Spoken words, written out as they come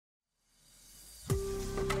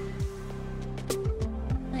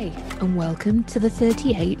and welcome to the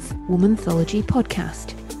 38th Womanthology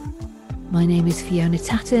podcast. My name is Fiona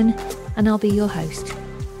Tatton and I'll be your host.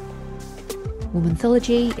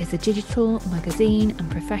 Womanthology is a digital magazine and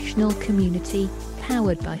professional community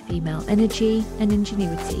powered by female energy and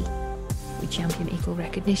ingenuity. We champion equal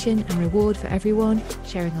recognition and reward for everyone,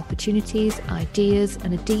 sharing opportunities, ideas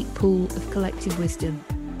and a deep pool of collective wisdom,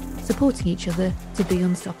 supporting each other to be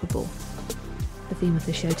unstoppable. The theme of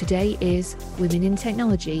the show today is Women in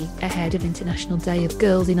Technology, ahead of International Day of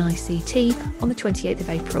Girls in ICT on the 28th of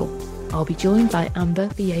April. I'll be joined by Amber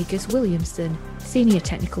Villegas-Williamson, Senior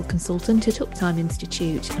Technical Consultant at Uptime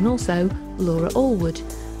Institute, and also Laura Allwood,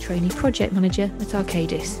 Trainee Project Manager at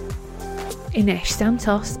Arcadis. Inesh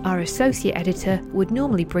Santos, our Associate Editor, would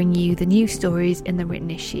normally bring you the news stories in the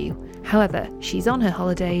written issue. However, she's on her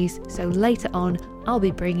holidays, so later on I'll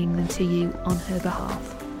be bringing them to you on her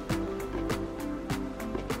behalf.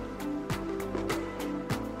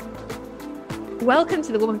 Welcome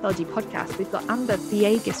to the Womanthology podcast. We've got Amber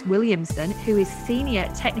Villegas-Williamson, who is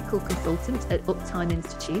Senior Technical Consultant at Uptime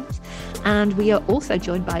Institute. And we are also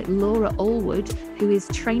joined by Laura Allwood, who is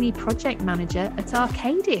Trainee Project Manager at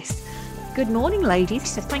Arcadis. Good morning, ladies.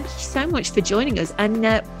 So thank you so much for joining us. And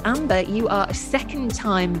Amber, you are a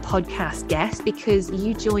second-time podcast guest because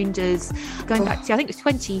you joined us going back to, I think it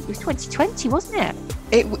was 2020, wasn't it?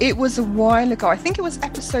 It was a while ago. I think it was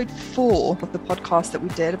episode 4 of the podcast that we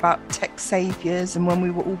did about tech saviors and when we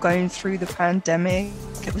were all going through the pandemic.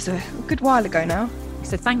 It was a good while ago now.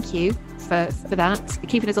 So thank you for that,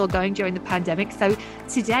 keeping us all going during the pandemic. So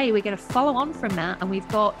today we're going to follow on from that, and we've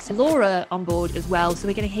got Laura on board as well. So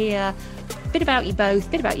we're going to hear a bit about you both, a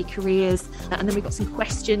bit about your careers, and then we've got some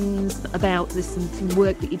questions about some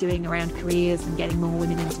work that you're doing around careers and getting more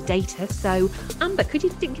women into data. So Amber, could you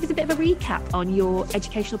give us a bit of a recap on your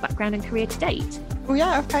educational background and career to date? Oh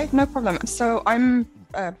yeah, okay, no problem. So I'm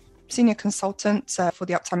Senior Consultant for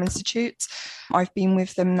the Uptime Institute. I've been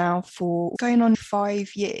with them now for going on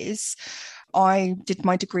 5 years. I did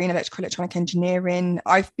my degree in electrical electronic engineering.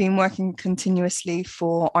 I've been working continuously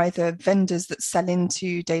for either vendors that sell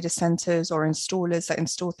into data centers or installers that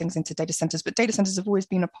install things into data centers. But data centers have always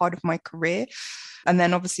been a part of my career. And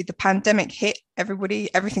then obviously the pandemic hit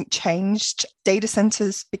everything changed. Data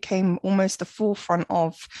centers became almost the forefront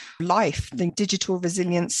of life, the digital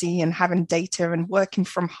resiliency and having data and working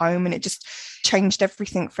from home. And it just changed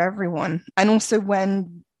everything for everyone. And also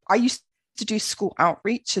when I used to do school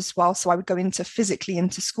outreach as well. So I would go physically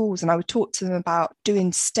into schools and I would talk to them about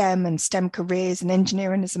doing STEM and STEM careers, and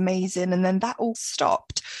engineering is amazing. And then that all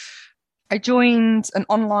stopped. I joined an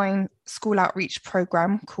online school outreach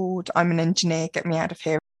program called I'm an Engineer, Get Me Out of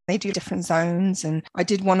Here. They do different zones, and I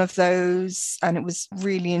did one of those and it was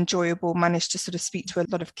really enjoyable, managed to sort of speak to a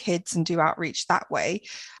lot of kids and do outreach that way.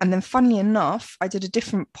 And then funnily enough, I did a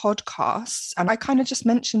different podcast and I kind of just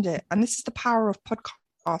mentioned it. And this is the power of podcasts.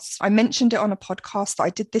 I mentioned it on a podcast that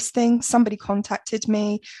I did this thing. Somebody contacted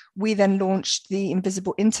me. We then launched the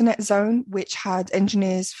Invisible Internet Zone, which had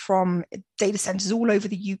engineers from data centers all over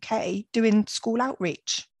the UK doing school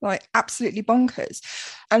outreach, like absolutely bonkers.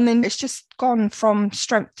 And then it's just gone from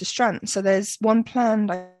strength to strength. So there's one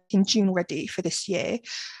planned in June already for this year.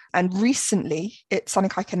 And recently, it's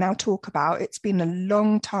something I can now talk about. It's been a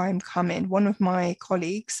long time coming. One of my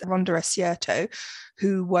colleagues, Rhonda Ascierto,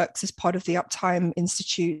 who works as part of the Uptime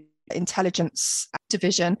Institute Intelligence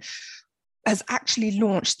Division, has actually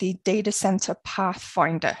launched the Data Center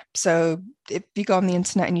Pathfinder. So if you go on the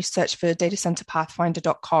internet and you search for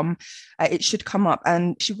datacenterpathfinder.com, it should come up.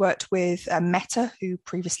 And she worked with Meta, who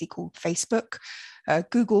previously called Facebook,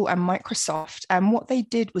 Google and Microsoft. And what they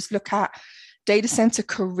did was look at data center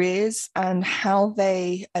careers and how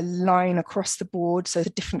they align across the board. So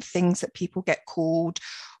the different things that people get called,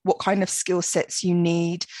 what kind of skill sets you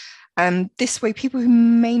need. And this way, people who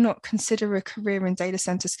may not consider a career in data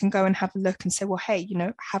centers can go and have a look and say, well, hey,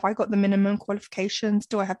 have I got the minimum qualifications?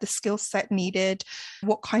 Do I have the skill set needed?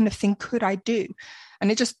 What kind of thing could I do?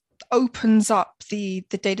 And it just opens up the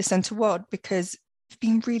data center world, because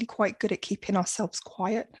been really quite good at keeping ourselves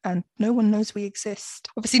quiet and no one knows we exist.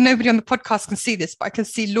 Obviously nobody on the podcast can see this, but I can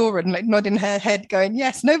see Laura nodding her head going,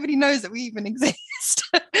 yes, nobody knows that we even exist.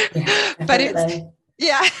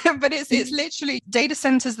 Yeah, but it's literally data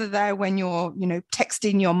centers are there when you're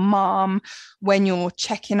texting your mom, when you're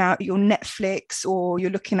checking out your Netflix, or you're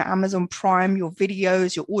looking at Amazon Prime, your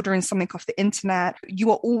videos, you're ordering something off the internet. You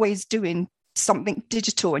are always doing something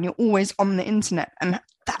digital and you're always on the internet, and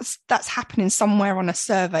that's happening somewhere on a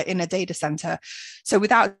server in a data center. So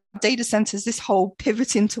without data centers, this whole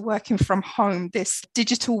pivoting to working from home, this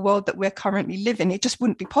digital world that we're currently living, it just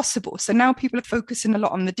wouldn't be possible. So now people are focusing a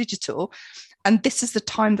lot on the digital, And this is the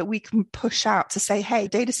time that we can push out to say, hey,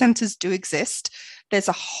 data centers do exist. There's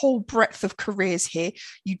a whole breadth of careers here.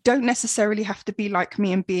 You don't necessarily have to be like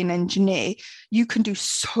me and be an engineer. You can do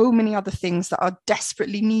so many other things that are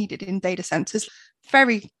desperately needed in data centers.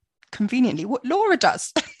 Very conveniently, what Laura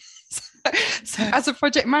does. So as a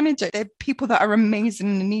project manager, there are people that are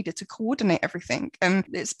amazing and needed to coordinate everything. And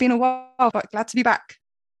it's been a while, but glad to be back.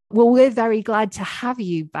 Well, we're very glad to have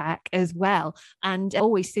you back as well, and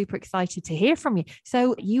always super excited to hear from you.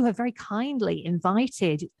 So you have very kindly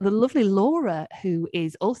invited the lovely Laura, who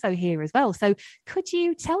is also here as well. So could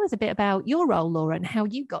you tell us a bit about your role, Laura, and how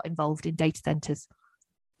you got involved in data centres?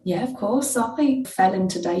 Yeah, of course. So I fell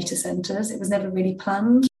into data centres. It was never really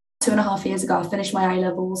planned. 2.5 years ago, I finished my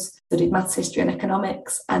A-levels. I did maths, history and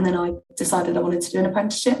economics, and then I decided I wanted to do an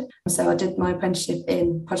apprenticeship. So I did my apprenticeship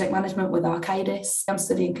in project management with Arcadis. I'm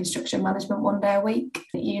studying construction management 1 day a week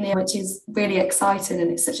at uni, which is really exciting,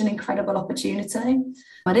 and it's such an incredible opportunity.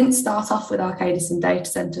 I didn't start off with Arcadis in data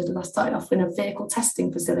centres, and I started off in a vehicle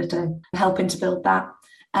testing facility, helping to build that.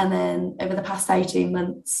 And then over the past 18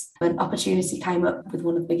 months, an opportunity came up with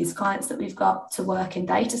one of the biggest clients that we've got to work in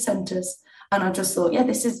data centres. And I just thought, yeah,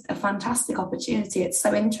 this is a fantastic opportunity. It's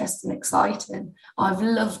so interesting, exciting. I've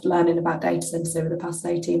loved learning about data centres over the past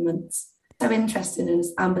 18 months. So interesting, and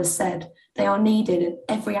as Amber said, they are needed in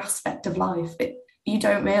every aspect of life. You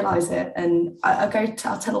don't realise it. And I'll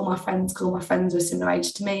tell all my friends, because all my friends are similar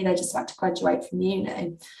age to me, they're just about to graduate from uni.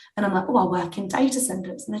 And I'm like, oh, I work in data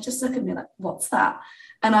centres. And they just look at me like, what's that?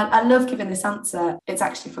 And I love giving this answer. It's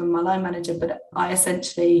actually from my line manager, but I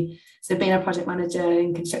essentially, so being a project manager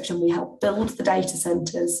in construction, we help build the data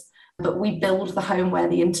centres, but we build the home where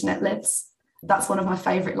the internet lives. That's one of my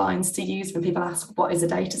favourite lines to use when people ask, what is a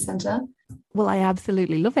data centre? Well, I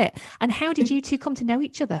absolutely love it. And how did you two come to know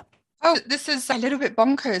each other? Oh, this is a little bit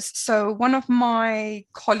bonkers. So one of my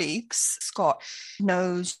colleagues, Scott,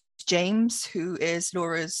 knows James, who is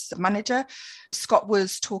Laura's manager. Scott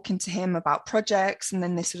was talking to him about projects, and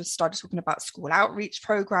then they sort of started talking about school outreach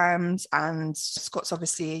programs. And Scott's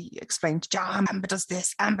obviously explained, Amber does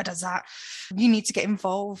this, Amber does that. You need to get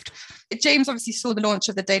involved. James obviously saw the launch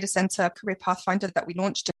of the data center career pathfinder that we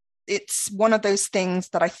launched. It's one of those things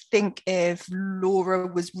that I think if Laura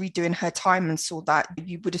was redoing her time and saw that,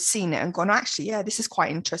 you would have seen it and gone, actually, yeah, this is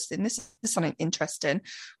quite interesting. This is something interesting.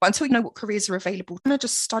 But until you know what careers are available, you're going to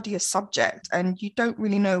just study a subject and you don't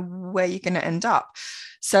really know where you're going to end up.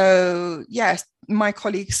 So, yes, my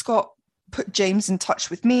colleague Scott put James in touch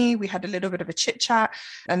with me. We had a little bit of a chit chat,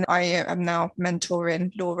 and I am now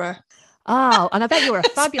mentoring Laura. Oh, and I bet you're a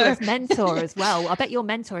fabulous mentor as well. I bet your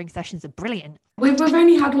mentoring sessions are brilliant. We've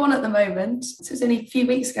only had one at the moment. So it was only a few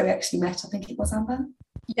weeks ago we actually met, I think it was, Amber.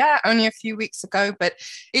 Yeah, only a few weeks ago, but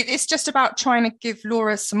it's just about trying to give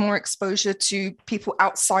Laura some more exposure to people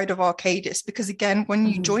outside of Arcadis, because again, when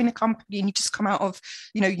you join a company and you just come out of,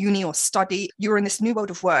 uni or study, you're in this new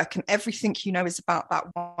world of work and everything is about that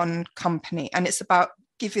one company, and it's about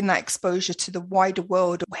giving that exposure to the wider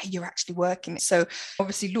world where you're actually working. So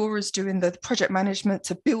obviously Laura's doing the project management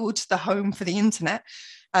to build the home for the internet,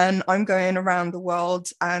 and I'm going around the world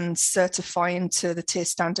and certifying to the tier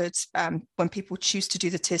standards. When people choose to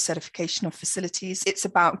do the tier certification of facilities, it's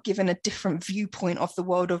about giving a different viewpoint of the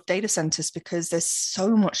world of data centers, because there's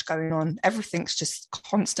so much going on. Everything's just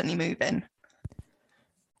constantly moving.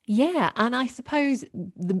 Yeah, and I suppose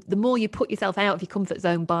the more you put yourself out of your comfort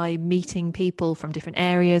zone by meeting people from different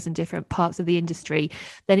areas and different parts of the industry,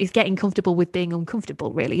 then it's getting comfortable with being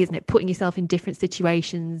uncomfortable, really, isn't it? Putting yourself in different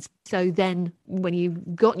situations. So then when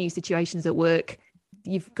you've got new situations at work,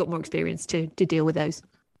 you've got more experience to deal with those.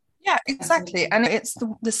 Yeah, exactly. And it's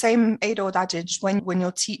the same age-old adage when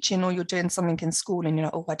you're teaching or you're doing something in school and you're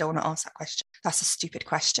like, oh, I don't want to ask that question. That's a stupid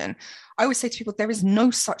question. I always say to people, there is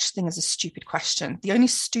no such thing as a stupid question. The only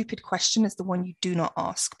stupid question is the one you do not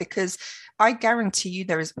ask, because I guarantee you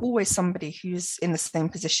there is always somebody who's in the same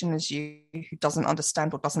position as you, who doesn't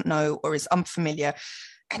understand or doesn't know or is unfamiliar.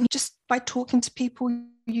 And just by talking to people,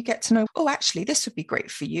 you get to know, oh, actually, this would be great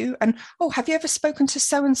for you. And, oh, have you ever spoken to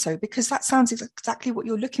so-and-so? Because that sounds exactly what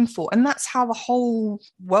you're looking for. And that's how the whole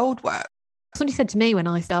world works. Somebody said to me when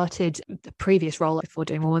I started the previous role before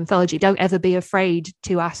doing Woman Mythology, don't ever be afraid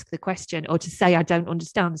to ask the question or to say, I don't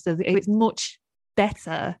understand. So it's much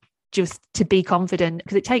better just to be confident,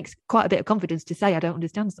 because it takes quite a bit of confidence to say, I don't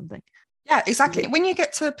understand something. Yeah, exactly. When you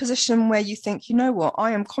get to a position where you think, you know what,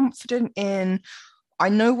 I am confident in, I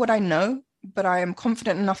know what I know, but I am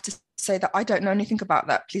confident enough to say that I don't know anything about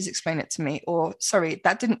that. Please explain it to me. Or, sorry,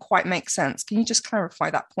 that didn't quite make sense. Can you just clarify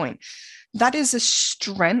that point? That is a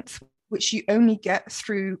strength which you only get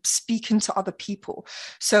through speaking to other people.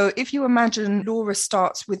 So if you imagine Laura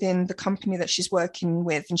starts within the company that she's working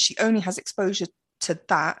with and she only has exposure to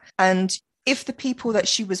that, and if the people that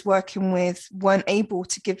she was working with weren't able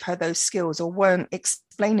to give her those skills or weren't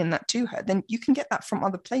explaining that to her, then you can get that from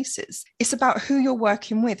other places. It's about who you're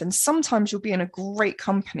working with. And sometimes you'll be in a great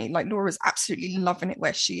company, like Laura's absolutely loving it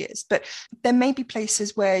where she is. But there may be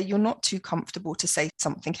places where you're not too comfortable to say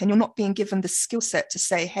something and you're not being given the skill set to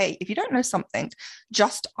say, hey, if you don't know something,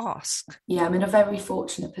 just ask. Yeah, I'm in a very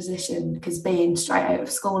fortunate position because being straight out of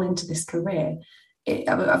school into this career,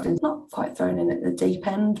 I've been not quite thrown in at the deep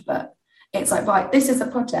end, but it's like, right, this is a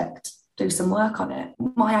project, do some work on it.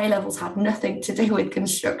 My A-levels had nothing to do with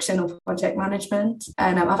construction or project management.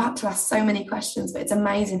 And I've had to ask so many questions, but it's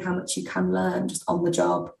amazing how much you can learn just on the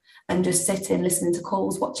job and just sitting, listening to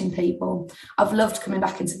calls, watching people. I've loved coming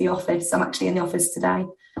back into the office. I'm actually in the office today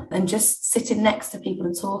and just sitting next to people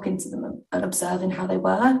and talking to them and observing how they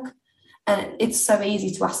work. And it's so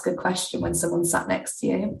easy to ask a question when someone's sat next to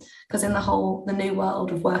you, because in the new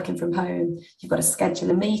world of working from home, you've got to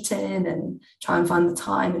schedule a meeting and try and find the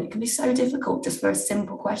time. And it can be so difficult just for a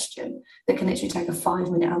simple question that can literally take a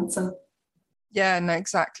 5-minute answer. Yeah, no,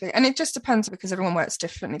 exactly. And it just depends because everyone works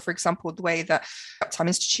differently. For example, the way that Uptime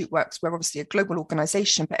Institute works, we're obviously a global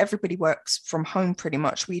organization, but everybody works from home pretty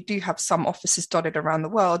much. We do have some offices dotted around the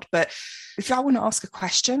world, but if I want to ask a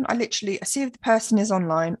question, I see if the person is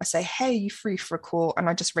online, I say, hey, are you free for a call? And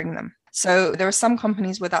I just ring them. So there are some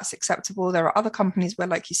companies where that's acceptable. There are other companies where,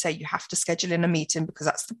 like you say, you have to schedule in a meeting because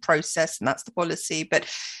that's the process and that's the policy. But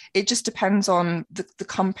it just depends on the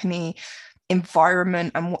company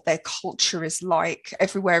environment and what their culture is like.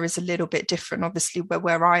 Everywhere is a little bit different. Obviously,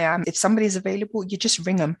 where I am, if somebody's available, you just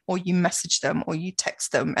ring them or you message them or you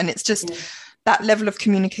text them. And it's just that level of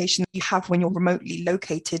communication that you have when you're remotely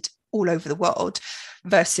located all over the world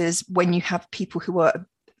versus when you have people who are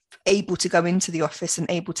able to go into the office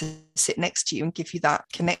and able to sit next to you and give you that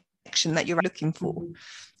connection that you're looking for.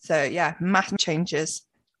 So yeah, massive changes.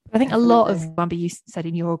 I think a lot of, Amber, you said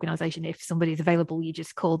in your organisation, if somebody's available, you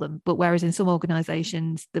just call them. But whereas in some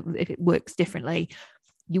organisations, if it works differently,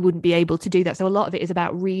 you wouldn't be able to do that. So a lot of it is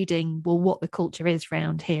about reading, well, what the culture is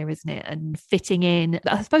around here, isn't it? And fitting in.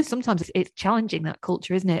 I suppose sometimes it's challenging that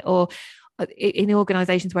culture, isn't it? Or in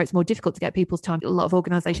organisations where it's more difficult to get people's time, a lot of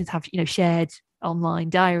organisations have, shared online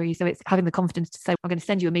diaries. So it's having the confidence to say, I'm going to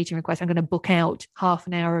send you a meeting request. I'm going to book out half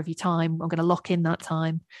an hour of your time. I'm going to lock in that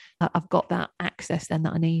time. I've got that access then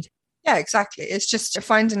that I need. Yeah, exactly. It's just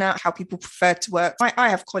finding out how people prefer to work. I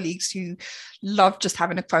have colleagues who love just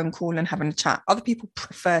having a phone call and having a chat. Other people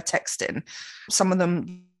prefer texting. Some of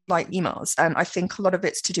them like emails. And I think a lot of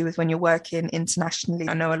it's to do with when you're working internationally.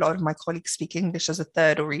 I know a lot of my colleagues speak English as a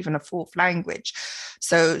third or even a fourth language.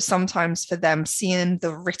 So sometimes for them, seeing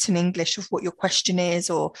the written English of what your question is,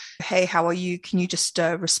 or, hey, how are you? Can you just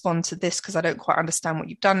respond to this? Because I don't quite understand what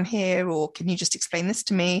you've done here. Or can you just explain this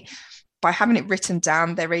to me? By having it written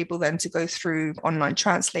down, they're able then to go through online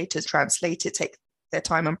translators, translate it, take their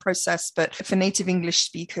time and process. But for native English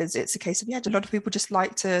speakers, it's a case of, a lot of people just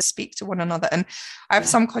like to speak to one another. And I have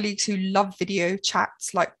some colleagues who love video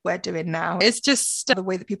chats like we're doing now. It's just the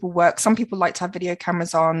way that people work. Some people like to have video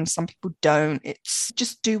cameras on, some people don't. It's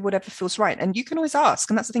just do whatever feels right. And you can always ask.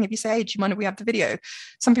 And that's the thing, if you say, hey, do you mind if we have the video?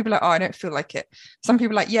 Some people are like, oh, I don't feel like it. Some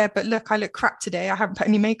people are like, yeah, but look, I look crap today. I haven't put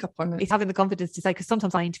any makeup on. It's having the confidence to say, because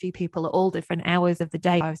sometimes I interview people at all different hours of the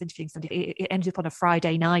day. I was interviewing somebody, it ended up on a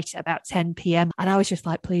Friday night at about 10 p.m. And I was just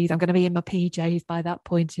like, please, I'm going to be in my PJs by that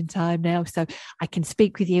point in time now, so I can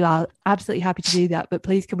speak with you. I'm absolutely happy to do that, but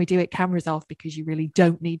please can we do it cameras off, because you really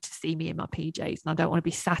don't need to see me in my PJs and I don't want to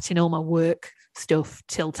be sat in all my work stuff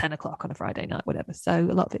till 10 o'clock on a Friday night, whatever. So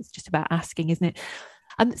a lot of it's just about asking, isn't it?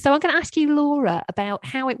 So I'm going to ask you, Laura, about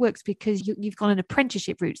how it works, because you've gone an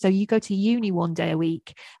apprenticeship route. So you go to uni 1 day a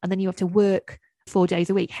week and then you have to work 4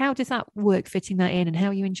 days a week. How does that work, fitting that in, and how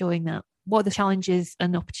are you enjoying that? What are the challenges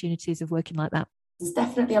and opportunities of working like that? There's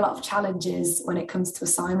definitely a lot of challenges when it comes to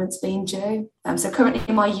assignments being due. So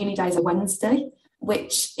currently my uni days are Wednesday,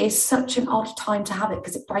 which is such an odd time to have it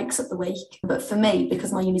because it breaks up the week. But for me,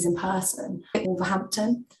 because my uni's in person, it's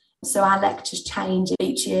Wolverhampton. So our lectures change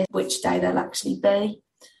each year, which day they'll actually be.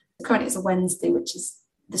 Currently it's a Wednesday, which is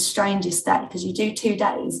the strangest day because you do 2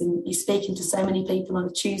 days and you're speaking to so many people on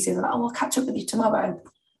a Tuesday. They're like, oh, I'll catch up with you tomorrow.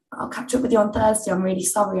 I'll catch up with you on Thursday. I'm really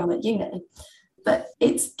sorry, I'm at uni. But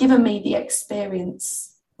it's given me the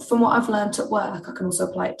experience from what I've learned at work. I can also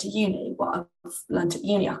apply it to uni. What I've learned at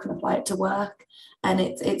uni, I can apply it to work. And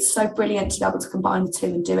it's so brilliant to be able to combine the two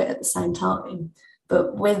and do it at the same time.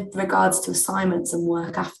 But with regards to assignments and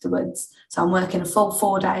work afterwards, so I'm working a full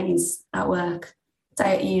 4 days at work,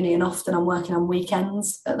 day at uni, and often I'm working on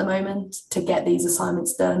weekends at the moment to get these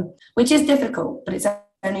assignments done, which is difficult, but it's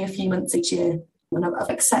only a few months each year. And I've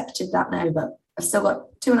accepted that now, but I've still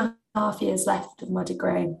got 2.5 years left of my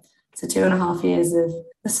degree. So 2.5 years of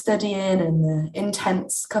the studying and the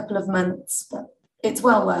intense couple of months, but it's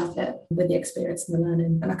well worth it with the experience and the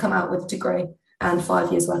learning. And I come out with a degree and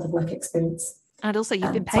 5 years worth of work experience. And also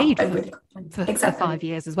you've been paid for exactly. 5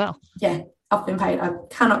 years as well. Yeah, I've been paid. I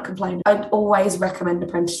cannot complain. I'd always recommend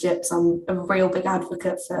apprenticeships. I'm a real big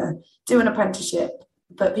advocate for doing an apprenticeship,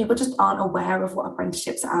 but people just aren't aware of what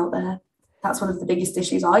apprenticeships are out there. That's one of the biggest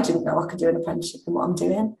issues. I didn't know I could do an apprenticeship in what I'm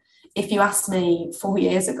doing. If you asked me 4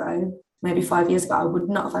 years ago, maybe 5 years ago, I would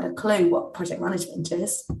not have had a clue what project management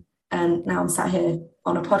is. And now I'm sat here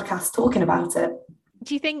on a podcast talking about it.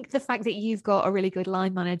 Do you think the fact that you've got a really good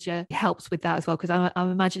line manager helps with that as well? Because I'm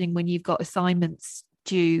imagining when you've got assignments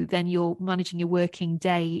due, then you're managing your working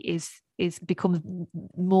day is becomes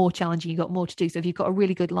more challenging. You've got more to do. So if you've got a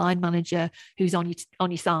really good line manager who's on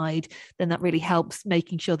your side, then that really helps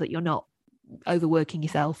making sure that you're not overworking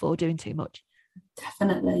yourself or doing too much.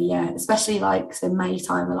 Definitely, yeah. Especially like so May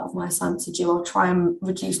time, a lot of my assignments are due. I'll try and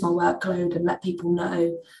reduce my workload and let people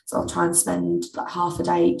know. So I'll try and spend like half a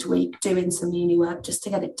day each week doing some uni work just to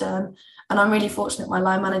get it done. And I'm really fortunate my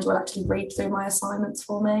line manager will actually read through my assignments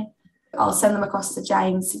for me. I'll send them across to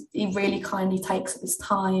James. He really kindly takes up his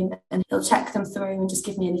time and he'll check them through and just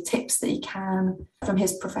give me any tips that he can from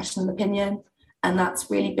his professional opinion. And that's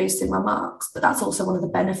really boosted my marks. But that's also one of the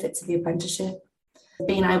benefits of the apprenticeship.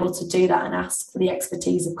 Being able to do that and ask for the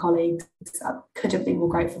expertise of colleagues, I couldn't be more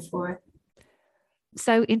grateful for it.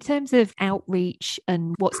 So in terms of outreach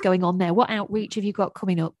and what's going on there, what outreach have you got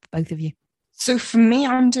coming up, both of you? So for me,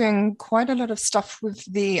 I'm doing quite a lot of stuff with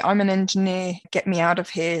the I'm an Engineer, Get Me Out of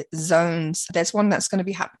Here zones. There's one that's going to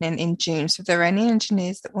be happening in June. So if there are any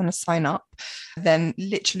engineers that want to sign up, then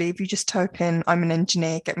literally if you just type in I'm an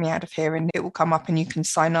Engineer, Get Me Out of Here, and it will come up and you can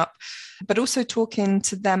sign up. But also talking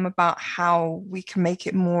to them about how we can make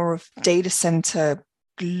it more of data center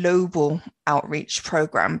global outreach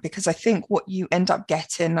program, because I think what you end up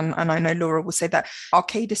getting, and I know Laura will say that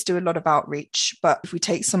Arcadis do a lot of outreach, but if we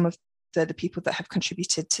take some of the people that have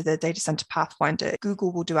contributed to the Data Center Pathfinder,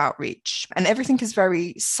 Google will do outreach, and everything is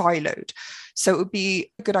very siloed. So it would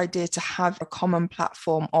be a good idea to have a common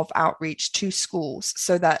platform of outreach to schools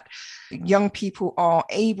so that young people are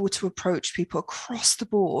able to approach people across the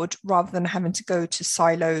board rather than having to go to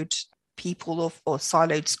siloed people or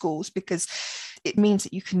siloed schools, because it means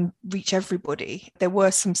that you can reach everybody. There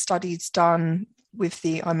were some studies done with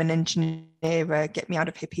the I'm an Engineer, Get Me Out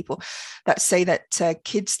of Here people that say that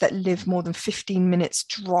kids that live more than 15 minutes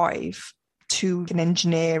drive to an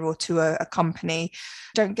engineer or to a company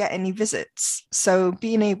don't get any visits. So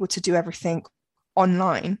being able to do everything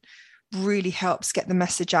online really helps get the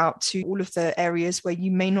message out to all of the areas where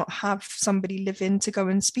you may not have somebody live in to go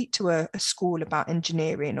and speak to a school about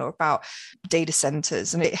engineering or about data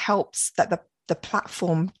centers. And it helps that the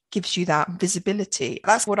platform gives you that visibility.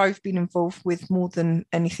 That's what I've been involved with more than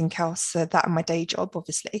anything else, that and my day job,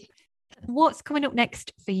 obviously. What's coming up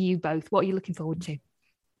next for you both? What are you looking forward to?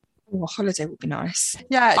 Oh, a holiday would be nice.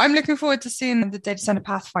 Yeah, I'm looking forward to seeing the Data Center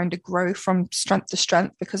Pathfinder grow from strength to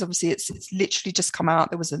strength, because obviously it's literally just come out.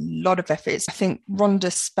 There was a lot of efforts. I think Rhonda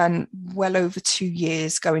spent well over 2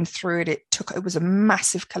 years going through it. It was a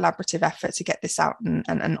massive collaborative effort to get this out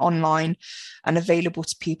and online and available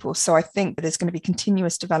to people. So I think there's going to be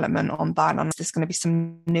continuous development on that, and there's going to be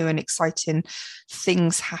some new and exciting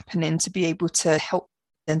things happening to be able to help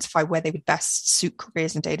identify where they would best suit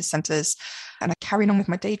careers in data centers. And I carried on with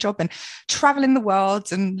my day job and traveling the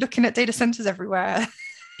world and looking at data centers everywhere.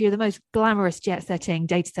 You're the most glamorous jet-setting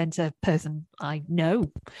data center person I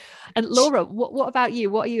know. And Laura, what about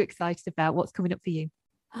you? What are you excited about? What's coming up for you?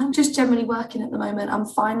 I'm just generally working at the moment. I'm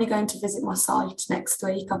finally going to visit my site next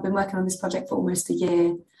week. I've been working on this project for almost a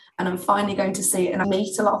year, and I'm finally going to see it and I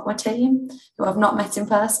meet a lot of my team who I've not met in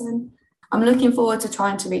person. I'm looking forward to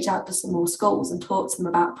trying to reach out to some more schools and talk to them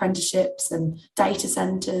about apprenticeships and data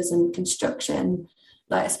centres and construction.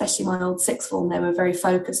 Like especially my old sixth form, they were very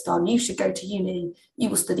focused on, you should go to uni, you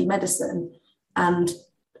will study medicine. And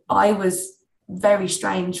I was very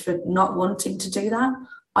strange for not wanting to do that.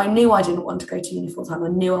 I knew I didn't want to go to uni full time. I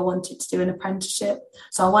knew I wanted to do an apprenticeship.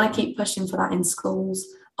 So I want to keep pushing for that in schools.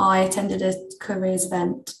 I attended a careers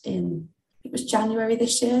event it was January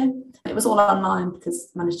this year. It was all online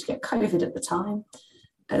because I managed to get COVID at the time,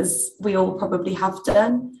 as we all probably have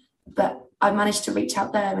done. But I managed to reach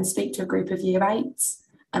out there and speak to a group of year 8s.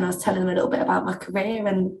 And I was telling them a little bit about my career,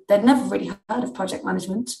 and they'd never really heard of project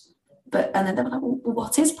management. And then they were like, well,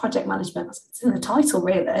 what is project management? I said, it's in the title,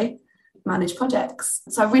 really. manage projects.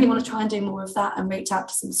 So I really want to try and do more of that and reach out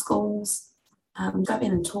to some schools, go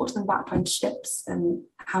in and talk to them about apprenticeships and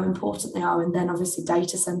how important they are, and then obviously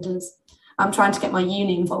data centres. I'm trying to get my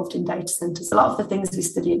uni involved in data centres. A lot of the things we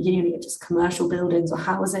study at uni are just commercial buildings or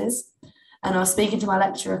houses. And I was speaking to my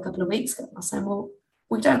lecturer a couple of weeks ago, and I was saying, well,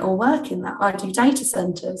 we don't all work in that. I do data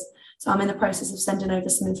centres. So I'm in the process of sending over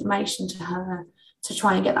some information to her to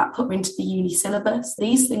try and get that put into the uni syllabus.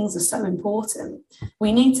 These things are so important.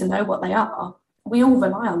 We need to know what they are. We all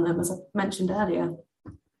rely on them, as I mentioned earlier.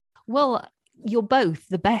 Well, you're both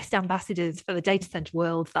the best ambassadors for the data center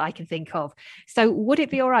world that I can think of. So would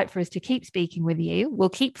it be all right for us to keep speaking with you? We'll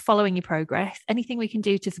keep following your progress. Anything we can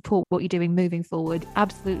do to support what you're doing moving forward,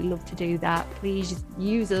 absolutely love to do that. Please just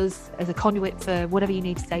use us as a conduit for whatever you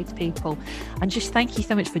need to say to people. And just thank you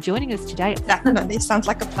so much for joining us today. Definitely, sounds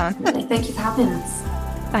like a plan. Thank you for having us.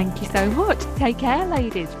 Thank you so much. Take care,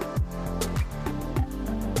 ladies.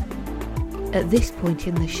 At this point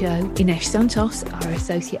in the show, Ines Santos, our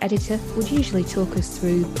associate editor, would usually talk us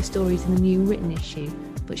through the stories in the new written issue,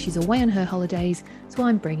 but she's away on her holidays, so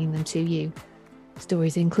I'm bringing them to you.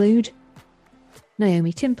 Stories include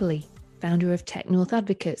Naomi Timperley, founder of Tech North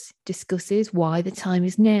Advocates, discusses why the time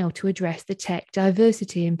is now to address the tech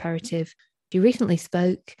diversity imperative. She recently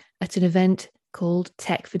spoke at an event called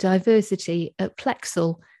Tech for Diversity at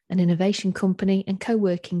Plexel, an innovation company and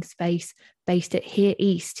co-working space based at Here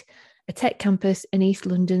East, a tech campus in East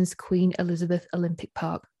London's Queen Elizabeth Olympic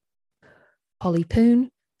Park. Holly Poon,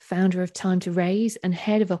 founder of Time to Raise and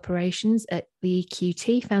head of operations at the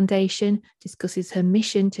EQT Foundation, discusses her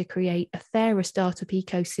mission to create a fairer startup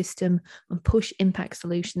ecosystem and push impact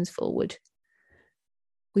solutions forward.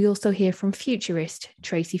 We also hear from futurist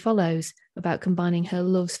Tracy Follows about combining her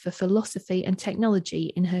loves for philosophy and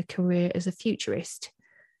technology in her career as a futurist.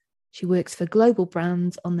 She works for global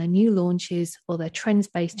brands on their new launches or their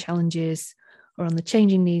trends-based challenges or on the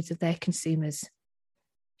changing needs of their consumers.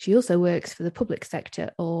 She also works for the public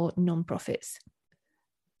sector or non-profits.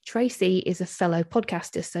 Tracy is a fellow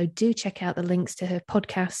podcaster, so do check out the links to her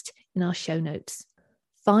podcast in our show notes.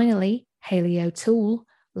 Finally, Hayley O'Toole,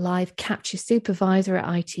 live capture supervisor at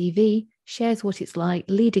ITV, shares what it's like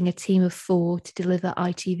leading a team of 4 to deliver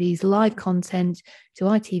ITV's live content to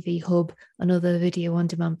ITV Hub and other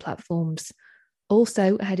video-on-demand platforms.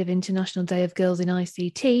 Also, ahead of International Day of Girls in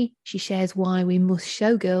ICT, she shares why we must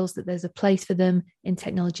show girls that there's a place for them in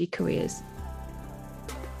technology careers.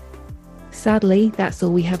 Sadly, that's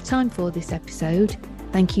all we have time for this episode.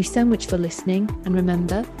 Thank you so much for listening, and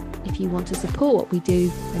remember, if you want to support what we do,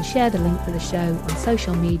 then share the link for the show on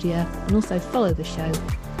social media and also follow the show.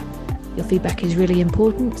 Your feedback is really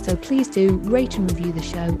important, so please do rate and review the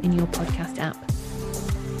show in your podcast app.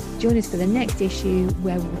 Join us for the next issue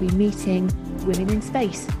where we'll be meeting women in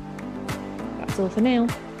space. That's all for now.